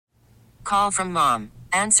Call from mom.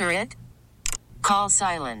 Answer it. Call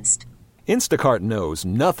silenced. Instacart knows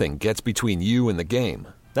nothing gets between you and the game.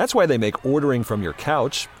 That's why they make ordering from your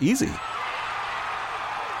couch easy.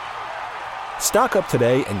 Stock up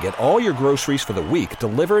today and get all your groceries for the week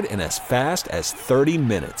delivered in as fast as 30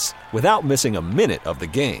 minutes without missing a minute of the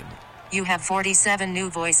game. You have 47 new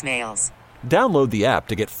voicemails. Download the app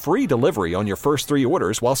to get free delivery on your first 3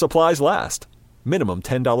 orders while supplies last. Minimum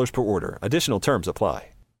 $10 per order. Additional terms apply.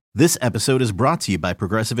 This episode is brought to you by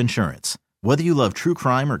Progressive Insurance. Whether you love true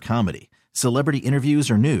crime or comedy, celebrity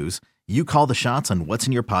interviews or news, you call the shots on what's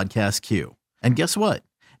in your podcast queue. And guess what?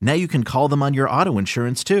 Now you can call them on your auto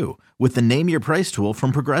insurance too with the Name Your Price tool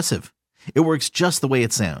from Progressive. It works just the way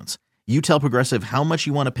it sounds. You tell Progressive how much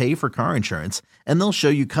you want to pay for car insurance, and they'll show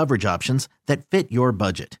you coverage options that fit your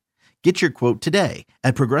budget. Get your quote today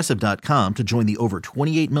at Progressive.com to join the over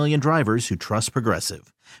 28 million drivers who trust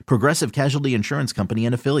Progressive. Progressive Casualty Insurance Company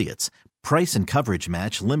and Affiliates. Price and coverage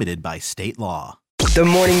match limited by state law. The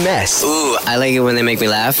Morning Mess. Ooh, I like it when they make me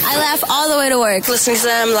laugh. I laugh all the way to work. Listening to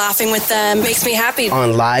them, laughing with them, makes me happy.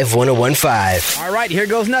 On Live 101.5. All right, here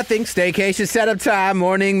goes nothing. Staycation setup time.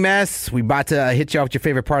 Morning Mess. We about to hit you off with your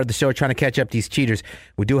favorite part of the show, trying to catch up these cheaters.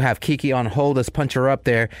 We do have Keke on hold. Let's punch her up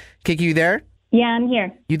there. Keke, you there? Yeah, I'm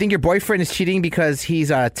here. You think your boyfriend is cheating because he's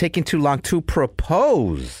taking too long to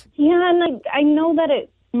propose? Yeah, and I know that it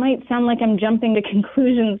might sound like I'm jumping to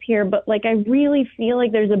conclusions here, but I really feel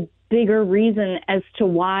like there's a bigger reason as to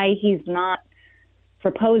why he's not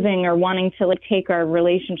proposing or wanting to take our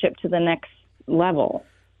relationship to the next level.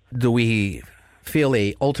 Do we feel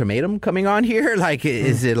a ultimatum coming on here?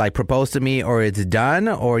 Is it propose to me or it's done?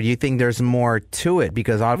 Or do you think there's more to it?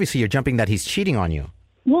 Because obviously you're jumping that he's cheating on you.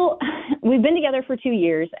 Well, we've been together for 2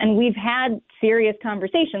 years and we've had serious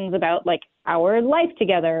conversations about our life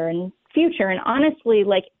together and future. And honestly,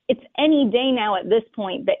 it's any day now at this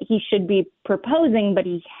point that he should be proposing, but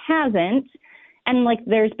he hasn't. And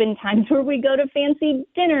there's been times where we go to fancy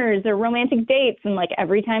dinners or romantic dates. And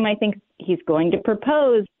every time I think he's going to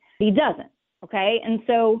propose, he doesn't. Okay. And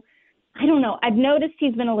so I don't know. I've noticed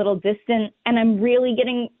he's been a little distant and I'm really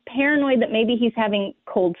getting paranoid that maybe he's having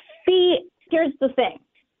cold feet. Here's the thing.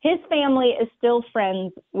 His family is still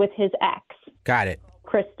friends with his ex. Got it.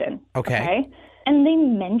 Kristen. Okay. And they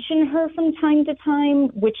mention her from time to time,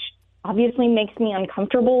 which obviously makes me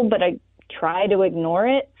uncomfortable, but I try to ignore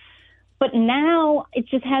it. But now it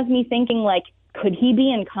just has me thinking, could he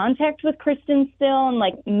be in contact with Kristen still? And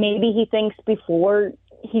maybe he thinks before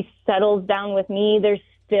he settles down with me, there's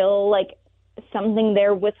still something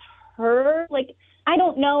there with her. I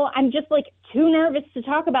don't know. I'm just too nervous to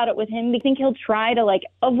talk about it with him. I think he'll try to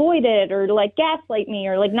avoid it or gaslight me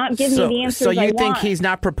or not give me the answers I want. So you think he's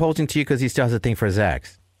not proposing to you because he still has a thing for his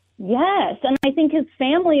ex? Yes, and I think his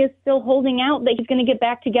family is still holding out that he's going to get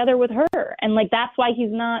back together with her, and that's why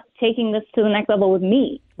he's not taking this to the next level with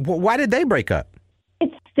me. Well, why did they break up?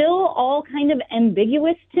 It's still all kind of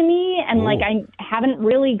ambiguous to me, and I haven't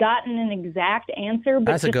really gotten an exact answer.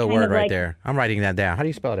 But that's a good word right there. I'm writing that down. How do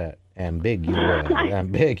you spell that? Ambiguous.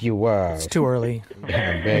 Ambiguous. It's too early.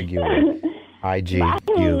 Ambiguous. I-G-U. I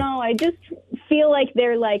don't know. I just feel like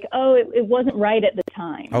they're oh, it wasn't right at the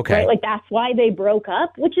time. Okay. Right? That's why they broke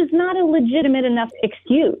up, which is not a legitimate enough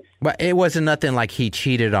excuse. But it wasn't nothing like he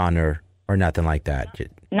cheated on her or nothing like that.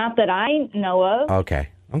 Not that I know of. Okay.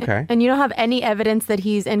 And you don't have any evidence that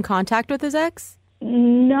he's in contact with his ex?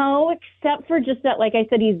 No, except for just that, like I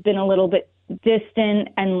said, he's been a little bit distant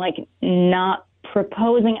and not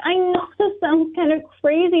proposing. I know this sounds kind of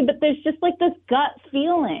crazy, but there's just this gut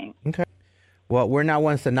feeling. Okay. Well, we're not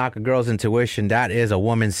ones to knock a girl's intuition. That is a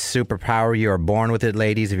woman's superpower. You are born with it,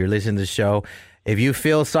 ladies, if you're listening to the show. If you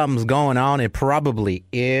feel something's going on, it probably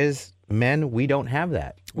is. Men, we don't have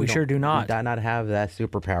that. We sure do not. We do not have that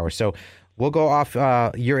superpower. So we'll go off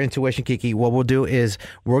your intuition, Keke. What we'll do is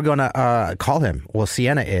we're going to call him. Well,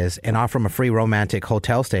 Sienna is, and offer him a free romantic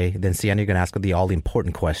hotel stay. Then, Sienna, you're going to ask him the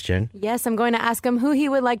all-important question. Yes, I'm going to ask him who he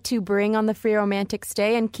would like to bring on the free romantic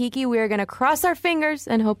stay. And, Keke, we are going to cross our fingers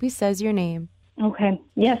and hope he says your name. Okay.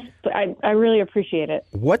 Yes, I really appreciate it.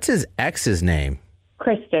 What's his ex's name?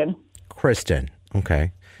 Kristen.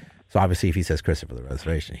 Okay. So obviously if he says Kristen for the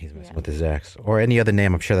reservation, he's messing with his ex. Or any other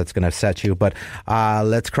name, I'm sure that's going to upset you. But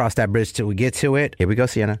let's cross that bridge till we get to it. Here we go,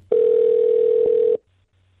 Sienna.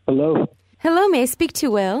 Hello. Hello, may I speak to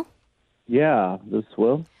Will? Yeah, this is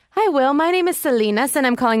Will. Hi, Will. My name is Salinas, and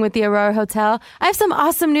I'm calling with the Aurora Hotel. I have some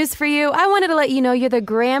awesome news for you. I wanted to let you know you're the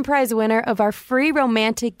grand prize winner of our free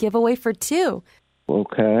romantic giveaway for two.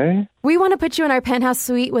 Okay. We want to put you in our penthouse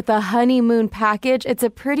suite with a honeymoon package. It's a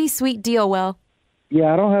pretty sweet deal, Will.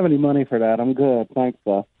 Yeah, I don't have any money for that. I'm good. Thanks,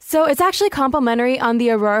 though. So it's actually complimentary on the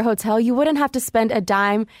Aurora Hotel. You wouldn't have to spend a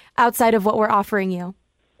dime outside of what we're offering you.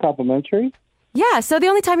 Complimentary? Yeah, so the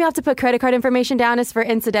only time you have to put credit card information down is for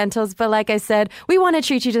incidentals. But like I said, we want to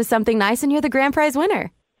treat you to something nice, and you're the grand prize winner.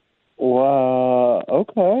 Well,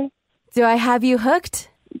 okay. Do I have you hooked?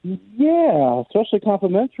 Yeah, especially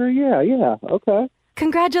complimentary. Yeah, okay.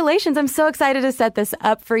 Congratulations. I'm so excited to set this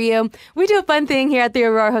up for you. We do a fun thing here at the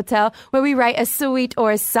Aurora Hotel where we write a sweet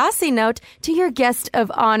or a saucy note to your guest of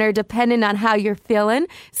honor depending on how you're feeling.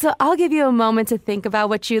 So I'll give you a moment to think about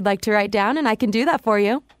what you'd like to write down, and I can do that for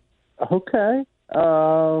you. Okay.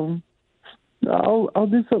 I'll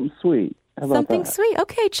do something sweet. How about Something that? sweet.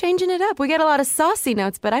 Okay, changing it up. We get a lot of saucy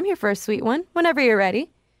notes, but I'm here for a sweet one whenever you're ready.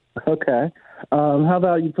 Okay. How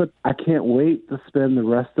about you put, I can't wait to spend the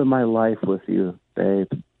rest of my life with you, babe.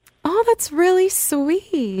 Oh, that's really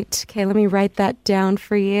sweet. Okay, let me write that down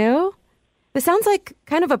for you. This sounds like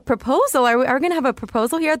kind of a proposal. Are we going to have a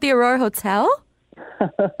proposal here at the Aurora Hotel?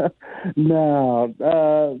 No,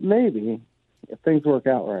 maybe, if things work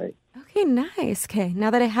out right. Okay, nice. Okay,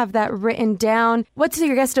 now that I have that written down, what's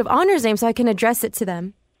your guest of honor's name so I can address it to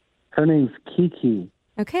them? Her name's Keke.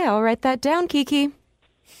 Okay, I'll write that down, Keke.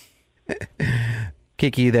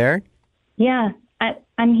 Keke, you there? Yeah,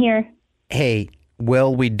 I'm here. Hey,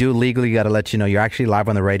 Will, we do legally got to let you know you're actually live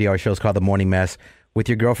on the radio. Our show's called The Morning Mess with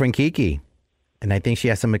your girlfriend, Keke. And I think she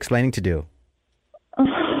has some explaining to do.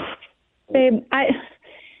 Babe, I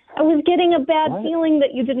was getting a bad feeling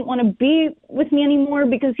that you didn't want to be with me anymore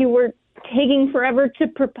because you were taking forever to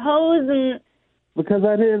propose and... Because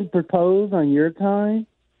I didn't propose on your time?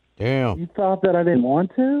 Damn. You thought that I didn't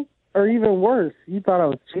want to? Or even worse, you thought I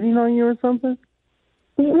was cheating on you or something?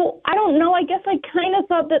 Well, I don't know. I guess I kind of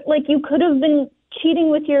thought that, like, you could have been cheating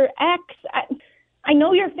with your ex. I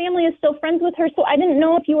know your family is still friends with her, so I didn't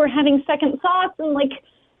know if you were having second thoughts and, like,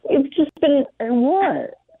 you've just been... And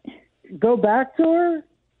what? Go back to her?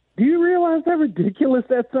 Do you realize how ridiculous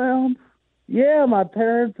that sounds? Yeah, my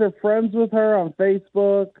parents are friends with her on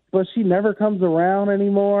Facebook, but she never comes around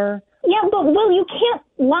anymore. Yeah, but, well, you can't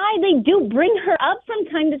lie. They do bring her up from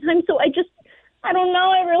time to time, so I don't know.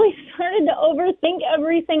 I really started to overthink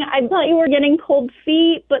everything. I thought you were getting cold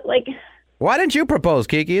feet, but, like... Why didn't you propose,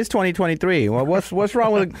 Keke? It's 2023. Well, what's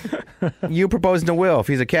wrong with you proposing to Will if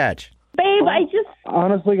he's a catch? Babe, I just...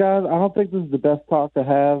 Honestly, guys, I don't think this is the best talk to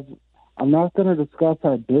have. I'm not going to discuss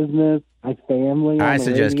our business, my family. I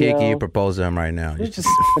suggest, radio. Keke, you propose to him right now. It's just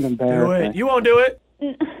embarrassing. Do it. You won't do it.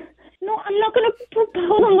 No, I'm not going to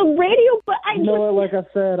propose on the radio, but I You know what, like I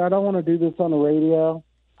said, I don't want to do this on the radio.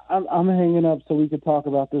 I'm hanging up so we could talk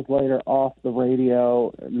about this later off the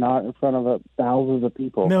radio, not in front of thousands of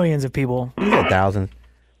people. Millions of people. You said thousands.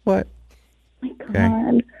 What? Oh my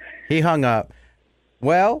God. Okay. He hung up.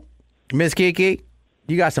 Well, Miss Keke,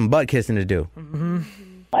 you got some butt kissing to do. Mm-hmm.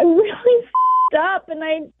 I really f***ed up,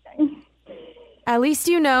 and At least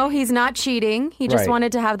you know he's not cheating. He just Right.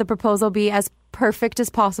 wanted to have the proposal be as perfect as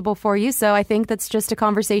possible for you. So I think that's just a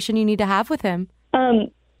conversation you need to have with him.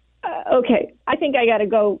 Okay. I think I got to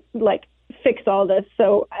go, like, fix all this.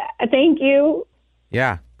 So thank you.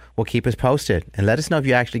 Yeah. Well, keep us posted and let us know if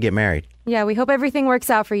you actually get married. Yeah, we hope everything works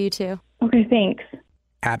out for you two. Okay, thanks.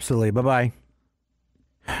 Absolutely. Bye-bye.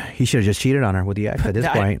 He should have just cheated on her with the ex at this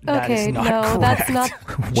point. Okay, that's not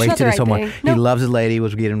Wasted the right so much. thing. He Nope. loves his lady,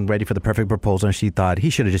 was getting ready for the perfect proposal, and she thought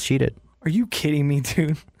he should have just cheated. Are you kidding me,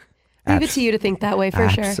 dude? Leave it to you to think that way for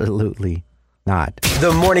sure. Absolutely not.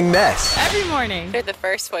 The Morning Mess. Every morning. They're the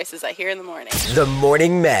first voices I hear in the morning. The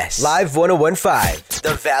Morning Mess. Live 101.5.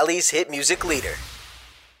 The Valley's hit music leader.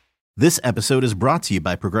 This episode is brought to you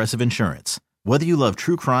by Progressive Insurance. Whether you love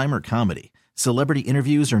true crime or comedy, celebrity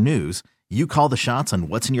interviews or news, you call the shots on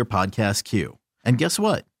what's in your podcast queue. And guess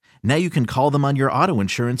what? Now you can call them on your auto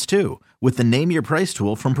insurance too with the Name Your Price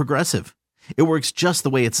tool from Progressive. It works just the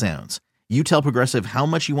way it sounds. You tell Progressive how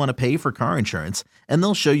much you want to pay for car insurance, and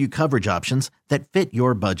they'll show you coverage options that fit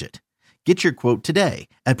your budget. Get your quote today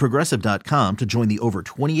at Progressive.com to join the over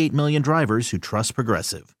 28 million drivers who trust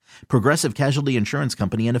Progressive. Progressive Casualty Insurance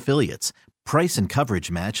Company and Affiliates. Price and coverage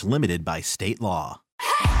match limited by state law.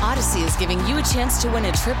 Odyssey is giving you a chance to win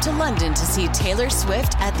a trip to London to see Taylor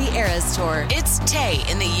Swift at the Eras Tour. It's Tay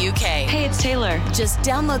in the UK. Hey, it's Taylor. Just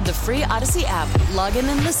download the free Odyssey app, log in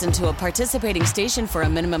and listen to a participating station for a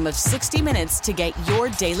minimum of 60 minutes to get your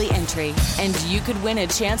daily entry. And you could win a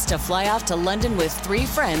chance to fly off to London with 3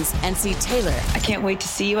 friends and see Taylor. I can't wait to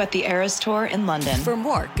see you at the Eras Tour in London. For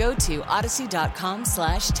more, go to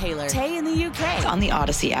odyssey.com/Taylor. Tay in the UK. It's on the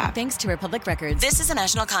Odyssey app. Thanks to Republic Records. This is a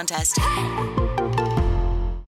national contest.